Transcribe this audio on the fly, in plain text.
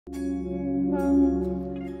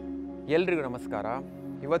ಎಲ್ರಿಗೂ ನಮಸ್ಕಾರ.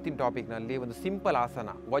 ಇವತ್ತಿನ ಟಾಪಿಕ್ನಲ್ಲಿ ಒಂದು ಸಿಂಪಲ್ ಆಸನ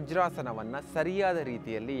ವಜ್ರಾಸನವನ್ನು ಸರಿಯಾದ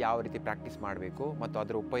ರೀತಿಯಲ್ಲಿ ಯಾವ ರೀತಿ ಪ್ರಾಕ್ಟೀಸ್ ಮಾಡಬೇಕು ಮತ್ತು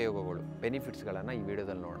ಅದರ ಉಪಯೋಗಗಳು ಬೆನಿಫಿಟ್ಸ್ಗಳನ್ನು ಈ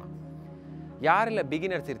ವಿಡಿಯೋದಲ್ಲಿ ನೋಡೋಣ. ಯಾರೆಲ್ಲ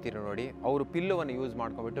ಬಿಗಿನರ್ಸ್ ಇರ್ತೀರೋ ನೋಡಿ, ಅವರು ಪಿಲ್ಲೋವನ್ನು ಯೂಸ್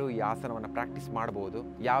ಮಾಡ್ಕೊಂಡ್ಬಿಟ್ಟು ಈ ಆಸನವನ್ನು ಪ್ರಾಕ್ಟೀಸ್ ಮಾಡ್ಬೋದು.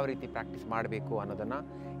 ಯಾವ ರೀತಿ ಪ್ರಾಕ್ಟೀಸ್ ಮಾಡಬೇಕು ಅನ್ನೋದನ್ನು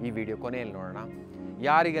ಈ ವಿಡಿಯೋ ಕೊನೆಯಲ್ಲಿ ನೋಡೋಣ.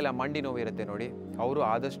 ಯಾರಿಗೆಲ್ಲ ಮಂಡಿ ನೋವು ಇರುತ್ತೆ ನೋಡಿ, ಅವರು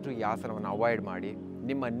ಆದಷ್ಟು ಈ ಆಸನವನ್ನು ಅವಾಯ್ಡ್ ಮಾಡಿ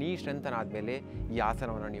ನಿಮ್ಮ ನೀ ಸ್ಟ್ರೆಂಥನ್ ಆದಮೇಲೆ ಈ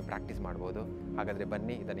ಆಸನವನ್ನು ನೀವು ಪ್ರಾಕ್ಟೀಸ್ ಮಾಡ್ಬೋದು. ಹಾಗಾದರೆ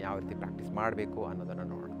ಬನ್ನಿ ಇದನ್ನು ಯಾವ ರೀತಿ ಪ್ರಾಕ್ಟೀಸ್ ಮಾಡಬೇಕು ಅನ್ನೋದನ್ನು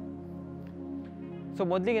ನೋಡೋಣ. ಸೊ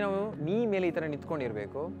ಮೊದಲಿಗೆ ನಾವು ನೀ ಮೇಲೆ ಈ ಥರ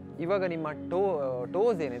ನಿಂತ್ಕೊಂಡಿರಬೇಕು. ಇವಾಗ ನಿಮ್ಮ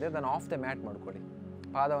ಟೋಸ್ ಏನಿದೆ ಅದನ್ನು ಆಫ್ ದ ಮ್ಯಾಟ್ ಮಾಡ್ಕೊಳ್ಳಿ.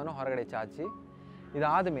 ಪಾದವನ್ನು ಹೊರಗಡೆ ಚಾಚಿ,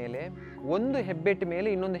 ಇದಾದ ಮೇಲೆ ಒಂದು ಹೆಬ್ಬೆಟ್ಟು ಮೇಲೆ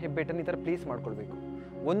ಇನ್ನೊಂದು ಹೆಬ್ಬೆಟ್ಟನ್ನು ಈ ಥರ ಪ್ಲೇಸ್ ಮಾಡ್ಕೊಳ್ಬೇಕು.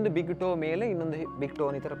 ಒಂದು ಬಿಗ್ ಟೋ ಮೇಲೆ ಇನ್ನೊಂದು ಬಿಗ್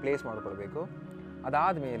ಟೋನ ಈ ಥರ ಪ್ಲೇಸ್ ಮಾಡ್ಕೊಳ್ಬೇಕು.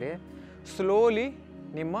 ಅದಾದಮೇಲೆ ಸ್ಲೋಲಿ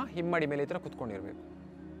ನಿಮ್ಮ ಹಿಮ್ಮಡಿ ಮೇಲೆ ಈ ಥರ ಕುತ್ಕೊಂಡಿರಬೇಕು.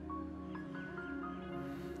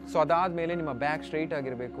 ಸೊ ಅದಾದಮೇಲೆ ನಿಮ್ಮ ಬ್ಯಾಕ್ ಸ್ಟ್ರೈಟ್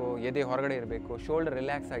ಆಗಿರಬೇಕು, ಎದೆ ಹೊರಗಡೆ ಇರಬೇಕು, ಶೋಲ್ಡರ್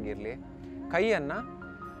ರಿಲ್ಯಾಕ್ಸ್ ಆಗಿರಲಿ. ಕೈಯನ್ನು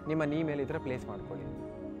ನಿಮ್ಮ ನೀ ಮೇಲೆ ಈ ಥರ ಪ್ಲೇಸ್ ಮಾಡ್ಕೊಳ್ಳಿ.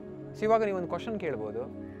 ಸೊ ಇವಾಗ ನೀವು ಒಂದು ಕ್ವಶನ್ ಕೇಳ್ಬೋದು,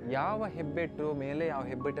 ಯಾವ ಹೆಬ್ಬೆಟ್ಟು ಮೇಲೆ ಯಾವ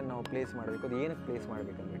ಹೆಬ್ಬೆಟ್ಟನ್ನು ನಾವು ಪ್ಲೇಸ್ ಮಾಡಬೇಕು, ಅದು ಏನಕ್ಕೆ ಪ್ಲೇಸ್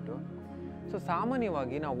ಮಾಡಬೇಕಂದ್ಬಿಟ್ಟು. ಸೊ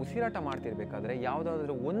ಸಾಮಾನ್ಯವಾಗಿ ನಾವು ಉಸಿರಾಟ ಮಾಡ್ತಿರ್ಬೇಕಾದ್ರೆ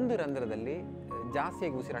ಯಾವುದಾದ್ರೂ ಒಂದು ರಂಧ್ರದಲ್ಲಿ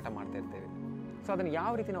ಜಾಸ್ತಿಯಾಗಿ ಉಸಿರಾಟ ಮಾಡ್ತಾ ಇರ್ತೇವೆ. ಸೊ ಅದನ್ನು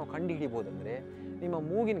ಯಾವ ರೀತಿ ನಾವು ಕಂಡು ಹಿಡಿಬೋದು ಅಂದರೆ, ನಿಮ್ಮ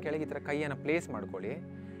ಮೂಗಿನ ಕೆಳಗೆ ಈ ಥರ ಕೈಯನ್ನು ಪ್ಲೇಸ್ ಮಾಡ್ಕೊಳ್ಳಿ.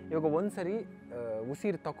 ಇವಾಗ ಒಂದು ಸರಿ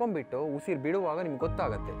ಉಸಿರು ತಗೊಂಡ್ಬಿಟ್ಟು ಉಸಿರು ಬಿಡುವಾಗ ನಿಮ್ಗೆ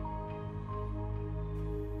ಗೊತ್ತಾಗತ್ತೆ.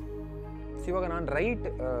 ಸೊ ಇವಾಗ ನಾನು ರೈಟ್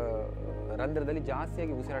ರಂಧ್ರದಲ್ಲಿ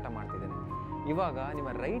ಜಾಸ್ತಿಯಾಗಿ ಉಸಿರಾಟ ಮಾಡ್ತಿದ್ದೇನೆ. ಇವಾಗ ನಿಮ್ಮ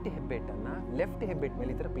ರೈಟ್ ಹೆಬ್ಬೆಟ್ಟನ್ನು ಲೆಫ್ಟ್ ಹೆಬ್ಬೆಟ್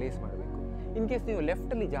ಮೇಲೆ ಈ ಥರ ಪ್ಲೇಸ್ ಮಾಡಬೇಕು. ಇನ್ ಕೇಸ್ ನೀವು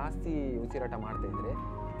ಲೆಫ್ಟಲ್ಲಿ ಜಾಸ್ತಿ ಉಸಿರಾಟ ಮಾಡ್ತಾ ಇದ್ದರೆ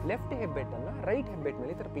ಲೆಫ್ಟ್ ಹೆಬ್ಬೆಟ್ಟನ್ನು ರೈಟ್ ಹೆಬ್ಬೆಟ್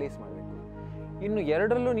ಮೇಲೆ ಈ ಥರ ಪ್ಲೇಸ್ ಮಾಡಬೇಕು. ಇನ್ನು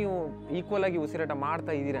ಎರಡರಲ್ಲೂ ನೀವು ಈಕ್ವಲ್ ಆಗಿ ಉಸಿರಾಟ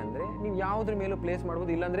ಮಾಡ್ತಾ ಇದ್ದೀರಾ ಅಂದರೆ ನೀವು ಯಾವುದ್ರ ಮೇಲೂ ಪ್ಲೇಸ್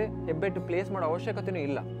ಮಾಡ್ಬೋದು, ಇಲ್ಲಾಂದರೆ ಹೆಬ್ಬೆಟ್ಟು ಪ್ಲೇಸ್ ಮಾಡೋ ಅವಶ್ಯಕತೆಯೂ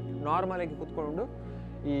ಇಲ್ಲ. ನಾರ್ಮಲಾಗಿ ಕೂತ್ಕೊಂಡು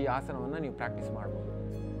ಈ ಆಸನವನ್ನು ನೀವು ಪ್ರಾಕ್ಟೀಸ್ ಮಾಡ್ಬೋದು.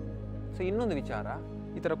 ಸೊ ಇನ್ನೊಂದು ವಿಚಾರ,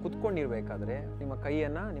 ಈ ಥರ ಕುತ್ಕೊಂಡಿರ್ಬೇಕಾದ್ರೆ ನಿಮ್ಮ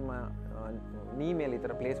ಕೈಯನ್ನು ನಿಮ್ಮ ನೀ ಮೇಲೆ ಈ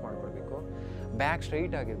ಥರ ಪ್ಲೇಸ್ ಮಾಡ್ಕೊಳ್ಬೇಕು. ಬ್ಯಾಕ್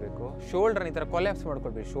ಸ್ಟ್ರೈಟ್ ಆಗಿರಬೇಕು. ಶೋಲ್ಡ್ರನ್ನ ಈ ಥರ ಕೊಲ್ಯಾಪ್ಸ್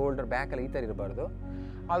ಮಾಡ್ಕೊಳ್ಬೇಕು. ಶೋಲ್ಡರ್ ಬ್ಯಾಕಲ್ಲಿ ಈ ಥರ ಇರಬಾರ್ದು.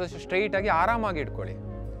 ಆದಷ್ಟು ಸ್ಟ್ರೈಟಾಗಿ ಆರಾಮಾಗಿ ಇಟ್ಕೊಳ್ಳಿ.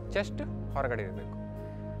 ಚೆಸ್ಟ್ ಹೊರಗಡೆ ಇರಬೇಕು.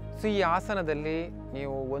 ಸೊ ಈ ಆಸನದಲ್ಲಿ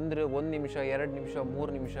ನೀವು ಒಂದು ನಿಮಿಷ, 2 ನಿಮಿಷ,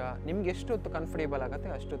 3 ನಿಮಿಷ ನಿಮ್ಗೆ ಎಷ್ಟೊತ್ತು ಕಂಫರ್ಟೇಬಲ್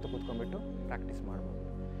ಆಗುತ್ತೆ ಅಷ್ಟೊತ್ತು ಕೂತ್ಕೊಂಡ್ಬಿಟ್ಟು ಪ್ರಾಕ್ಟೀಸ್ ಮಾಡ್ಬೋದು.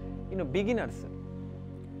 ಇನ್ನು ಬಿಗಿನರ್ಸ್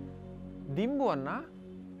ದಿಂಬುವನ್ನು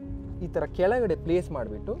ಈ ಥರ ಕೆಳಗಡೆ ಪ್ಲೇಸ್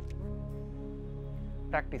ಮಾಡಿಬಿಟ್ಟು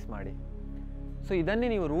ಪ್ರಾಕ್ಟೀಸ್ ಮಾಡಿ. ಸೊ ಇದನ್ನೇ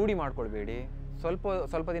ನೀವು ರೂಢಿ ಮಾಡ್ಕೊಳ್ಬೇಡಿ.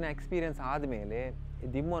 ಸ್ವಲ್ಪ ದಿನ ಎಕ್ಸ್ಪೀರಿಯನ್ಸ್ ಆದಮೇಲೆ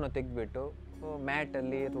ದಿಂಬನ್ನು ತೆಗೆದುಬಿಟ್ಟು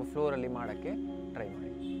ಮ್ಯಾಟಲ್ಲಿ ಅಥವಾ ಫ್ಲೋರಲ್ಲಿ ಮಾಡೋಕ್ಕೆ ಟ್ರೈ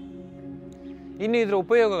ಮಾಡಿ. ಇನ್ನು ಇದರ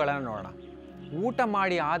ಉಪಯೋಗಗಳನ್ನು ನೋಡೋಣ. ಊಟ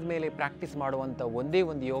ಮಾಡಿ ಆದಮೇಲೆ ಪ್ರಾಕ್ಟೀಸ್ ಮಾಡುವಂಥ ಒಂದೇ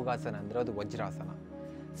ಒಂದು ಯೋಗಾಸನ ಅಂದರೆ ಅದು ವಜ್ರಾಸನ.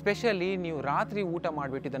 ಸ್ಪೆಷಲಿ ನೀವು ರಾತ್ರಿ ಊಟ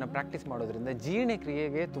ಮಾಡಿಬಿಟ್ಟು ಇದನ್ನು ಪ್ರಾಕ್ಟೀಸ್ ಮಾಡೋದ್ರಿಂದ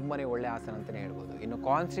ಜೀರ್ಣಕ್ರಿಯೆಗೆ ತುಂಬಾ ಒಳ್ಳೆಯ ಆಸನ ಅಂತಲೇ ಹೇಳ್ಬೋದು. ಇನ್ನು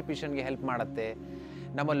ಕಾನ್ಸ್ಟಿಪೇಷನ್ಗೆ ಹೆಲ್ಪ್ ಮಾಡುತ್ತೆ.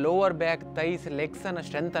 ನಮ್ಮ ಲೋವರ್ ಬ್ಯಾಕ್, ಥೈಸ್, ಲೆಗ್ಸನ್ನು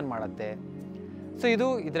ಸ್ಟ್ರೆಂಥನ್ ಮಾಡುತ್ತೆ. ಸೊ ಇದು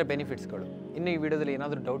ಇದರ ಬೆನಿಫಿಟ್ಸ್ಗಳು. ಇನ್ನು ಈ ವಿಡಿಯೋದಲ್ಲಿ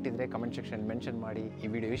ಏನಾದರೂ ಡೌಟ್ ಇದ್ದರೆ ಕಮೆಂಟ್ ಸೆಕ್ಷನ್ ಮೆನ್ಷನ್ ಮಾಡಿ. ಈ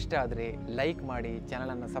ವಿಡಿಯೋ ಇಷ್ಟ ಆದರೆ ಲೈಕ್ ಮಾಡಿ,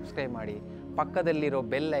 ಚಾನಲನ್ನು ಸಬ್ಸ್ಕ್ರೈಬ್ ಮಾಡಿ, ಪಕ್ಕದಲ್ಲಿರೋ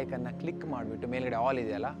ಬೆಲ್ ಐಕನ್ನ ಕ್ಲಿಕ್ ಮಾಡಿಬಿಟ್ಟು ಮೇಲ್ಗಡೆ ಆಲ್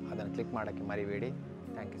ಇದೆಯಲ್ಲ ಅದನ್ನು ಕ್ಲಿಕ್ ಮಾಡೋಕ್ಕೆ ಮರಿಬೇಡಿ.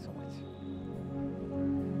 Thank you so much.